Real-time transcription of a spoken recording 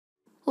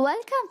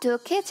Welcome to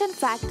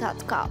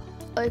kitchenfact.com.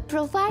 We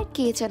provide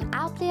kitchen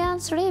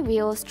appliance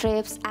reviews,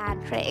 tips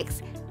and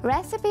tricks,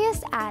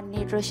 recipes and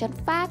nutrition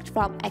facts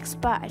from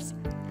experts.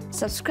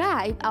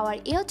 Subscribe our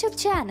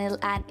YouTube channel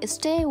and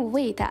stay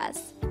with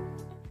us.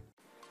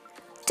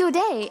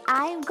 Today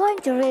I am going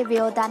to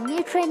review the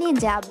Nutri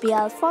Ninja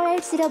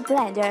BL480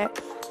 blender.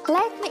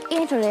 Let me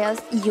introduce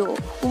you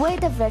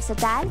with the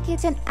versatile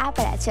kitchen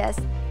apparatus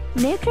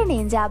Nutri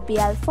Ninja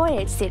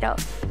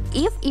BL480.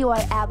 If you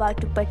are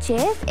about to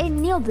purchase a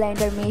new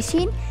blender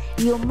machine,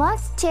 you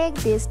must check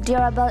this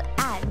durable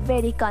and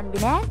very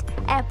convenient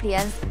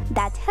appliance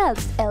that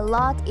helps a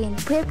lot in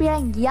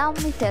preparing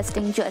yummy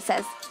tasting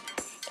juices.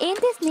 In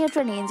this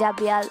Nutri Ninja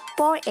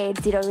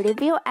BL480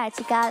 review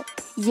article,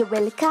 you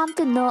will come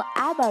to know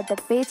about the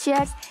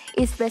features,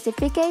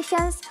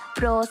 specifications,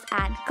 pros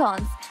and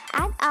cons,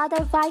 and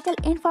other vital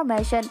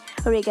information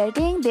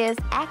regarding this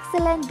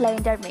excellent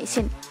blender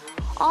machine.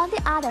 On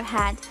the other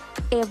hand,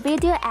 a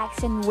video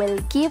action will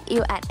give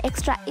you an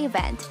extra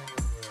event.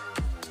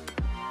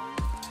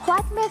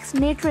 What makes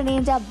Nutri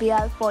Ninja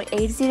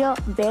BL480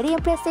 very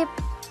impressive?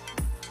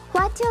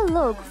 What you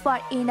look for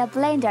in a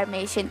blender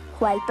machine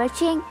while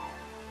purchasing?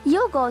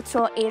 You go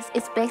through its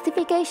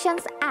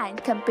specifications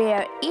and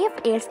compare if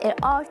it's a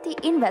worthy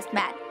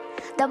investment.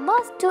 The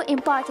most two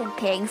important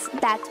things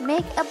that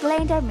make a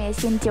blender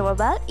machine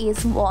durable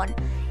is 1.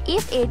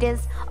 If it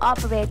is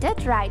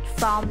operated right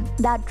from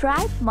the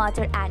drive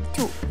motor, and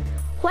 2.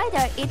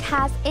 Whether it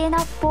has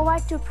enough power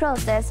to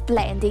process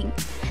blending.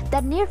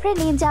 The Nutri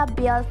Ninja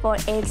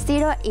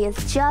BL480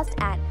 is just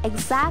an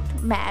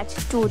exact match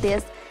to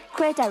this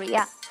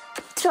criteria.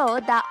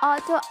 Through the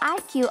Auto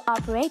IQ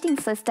operating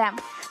system,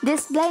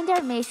 this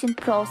blender machine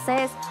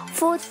processes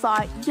food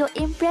for you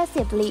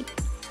impressively.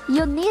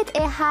 You need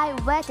a high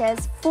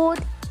wattage food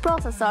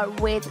processor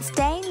with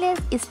stainless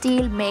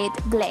steel made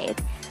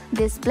blade.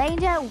 This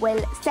blender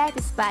will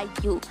satisfy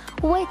you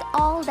with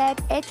all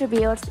that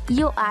attributes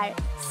you are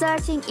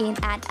searching in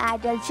an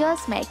ideal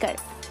juice maker.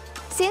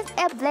 Since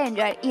a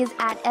blender is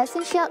an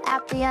essential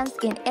appliance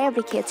in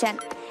every kitchen,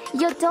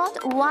 you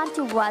don't want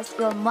to waste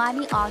your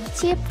money on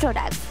cheap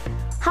products.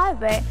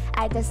 However,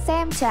 at the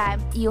same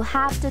time, you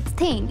have to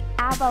think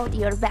about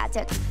your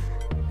budget.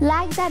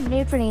 Like the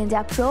Nutri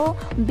Ninja Pro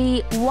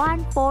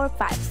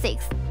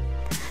B1456.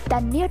 The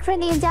Nutri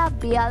Ninja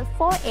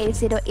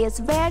BL480 is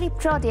very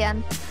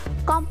prudent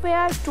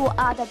compared to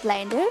other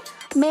blender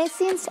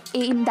machines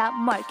in the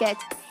market.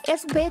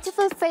 Its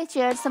beautiful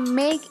features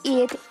make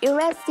it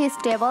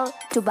irresistible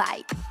to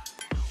buy.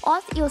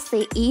 Once you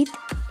see it,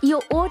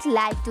 you would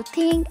like to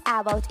think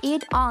about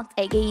it once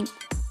again.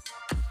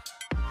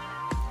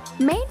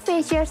 Main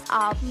features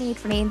of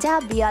Nutri Ninja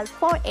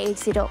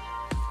BL480.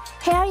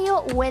 Here you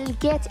will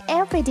get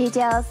every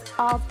details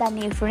of the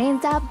Nutri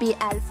Ninja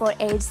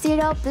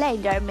BL480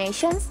 blender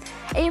machine's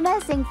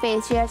amazing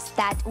features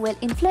that will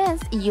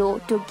influence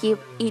you to give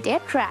it a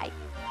try.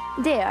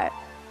 There.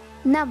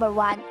 Number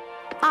 1.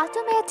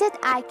 Automated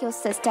IQ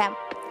system.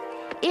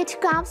 It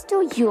comes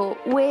to you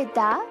with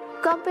the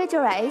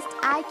computerized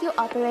IQ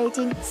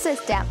operating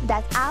system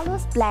that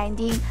allows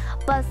blending,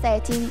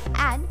 pulsating,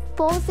 and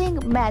pausing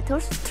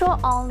methods through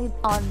only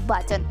one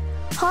button.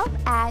 Hop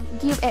and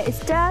give a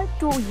start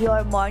to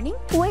your morning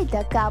with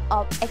a cup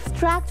of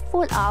extract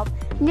full of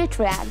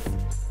nutrients.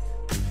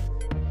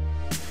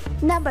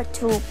 Number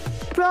 2.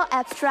 Pro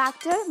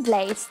Abstractor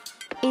Blades.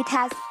 It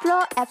has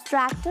Pro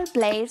Abstractor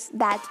blades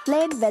that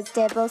blend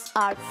vegetables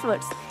or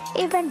fruits,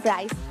 even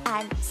rice,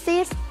 and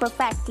seeds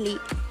perfectly.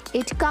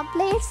 It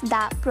completes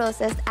the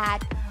process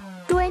at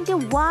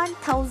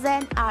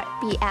 21,000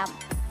 RPM.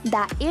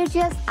 The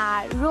edges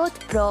are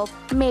root-proof,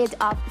 made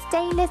of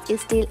stainless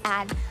steel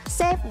and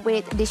safe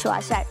with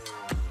dishwasher.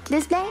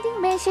 This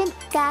blending machine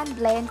can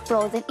blend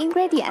frozen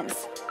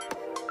ingredients.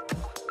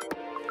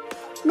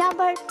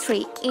 Number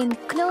 3.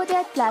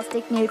 Included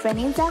plastic Nutri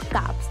Ninja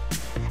cups.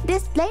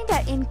 This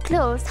blender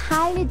includes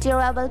highly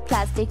durable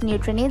plastic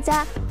Nutri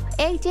Ninja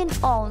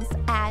 18-ounce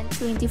and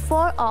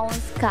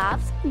 24-ounce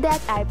cups that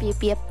are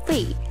BPA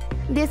free.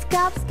 These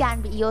cups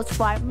can be used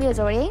for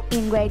measuring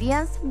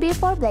ingredients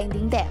before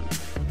blending them.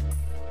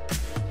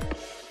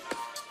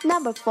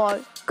 Number 4.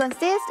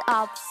 Consists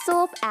of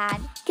soup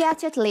and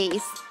cachet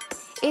leaves.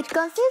 It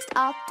consists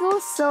of 2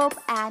 soup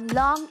and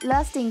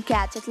long-lasting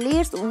cachet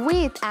leaves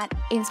with an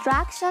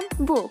instruction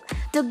book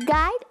to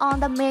guide on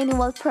the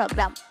manual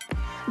program.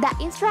 The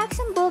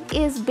instruction book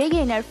is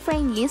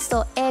beginner-friendly,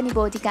 so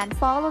anybody can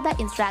follow the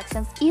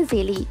instructions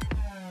easily.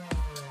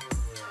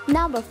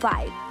 Number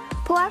 5.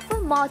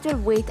 Powerful motor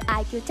with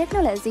IQ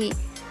technology.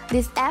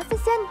 This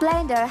efficient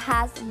blender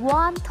has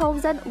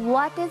 1000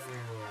 wattage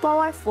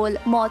powerful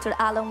motor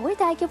along with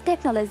IQ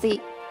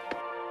technology.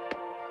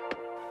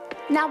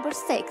 Number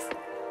 6.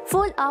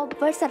 Full of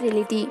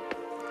versatility.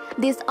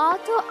 This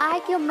Auto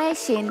IQ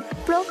machine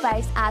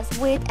provides us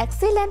with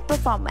excellent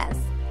performance.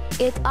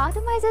 It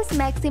automizes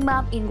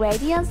maximum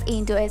ingredients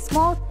into a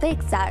small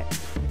mixer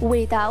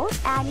without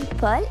any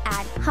pull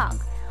and hung.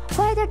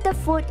 Whether the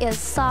food is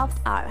soft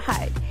or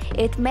hard,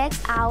 it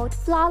makes out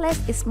flawless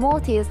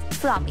smoothies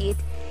from it.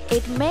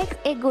 It makes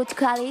a good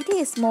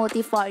quality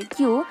smoothie for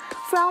you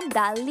from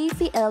the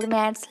leafy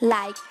elements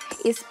like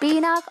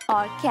spinach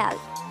or kale.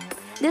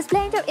 This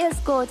blender is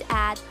good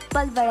at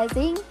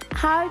pulverizing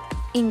hard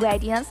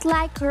ingredients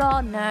like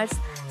raw nuts,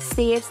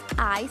 seeds,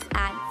 ice,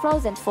 and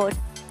frozen food.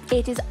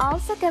 It is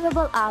also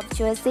capable of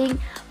juicing,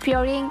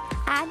 puring,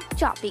 and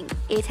chopping.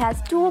 It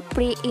has two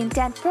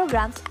pre-intent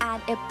programs and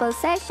a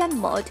pulsation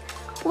mode.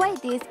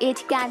 With this,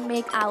 it can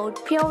make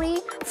out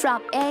puree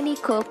from any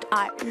cooked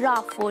or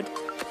raw food.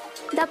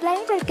 The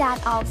blender can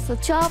also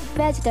chop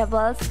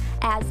vegetables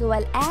as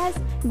well as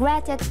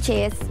grated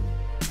cheese.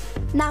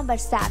 Number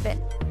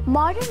 7.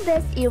 Modern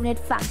base unit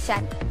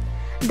function.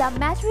 The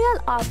material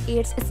of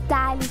its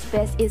stylish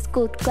base is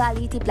good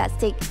quality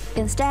plastic.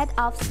 Instead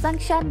of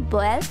suction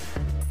bowl,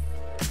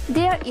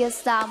 there is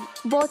some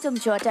bottom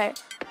jotter.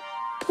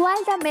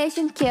 While the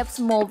machine keeps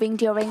moving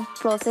during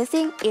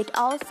processing, it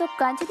also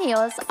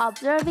continues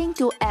observing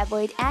to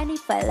avoid any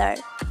failure.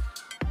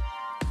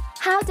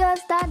 How does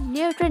the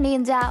Nutri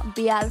Ninja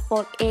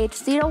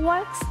BL480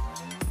 works?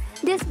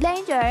 This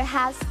blender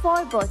has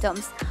 4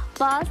 buttons: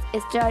 pulse,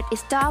 start,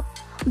 stop,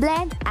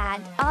 blend,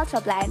 and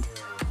ultra blend,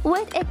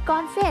 with a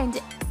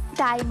confined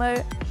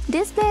timer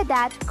display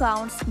that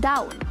counts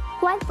down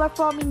while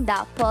performing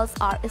the pulse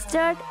or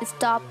start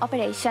stop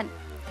operation.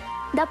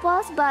 The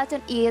pulse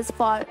button is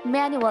for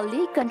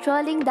manually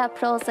controlling the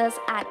process,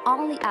 and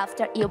only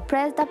after you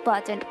press the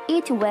button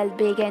it will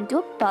begin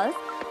to pulse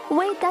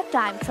with the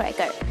time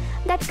tracker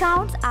that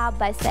counts up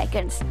by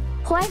seconds.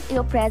 When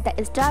you press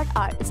the start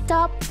or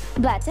stop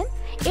button,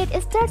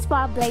 it starts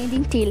for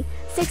blending till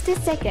 60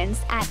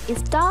 seconds and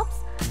stops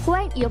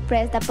when you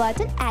press the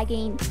button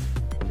again.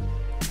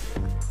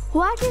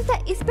 What is the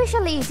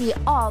specialty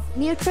of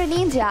Nutri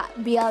Ninja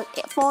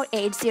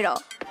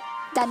BL480?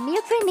 The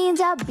Nutri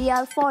Ninja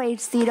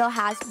BL480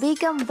 has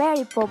become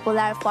very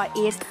popular for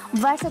its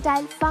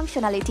versatile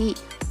functionality.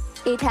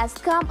 It has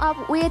come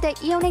up with a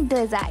unique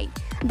design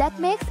that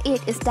makes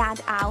it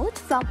stand out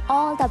from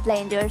all the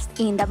blenders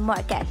in the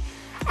market.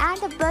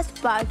 And the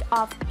best part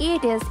of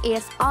it is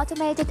its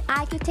automated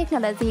IQ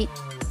technology.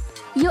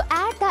 You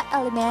add the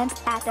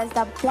elements, attach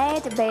the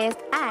blade base,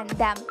 and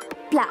then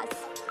plus.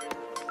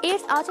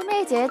 Its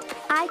automated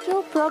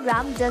IQ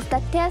program does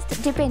the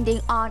test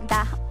depending on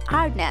the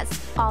hardness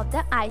of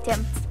the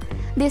items.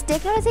 This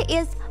technology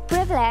is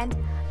prevalent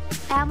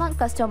among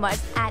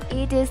customers, and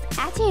it is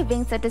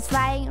achieving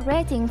satisfying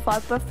rating for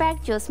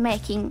perfect juice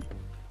making.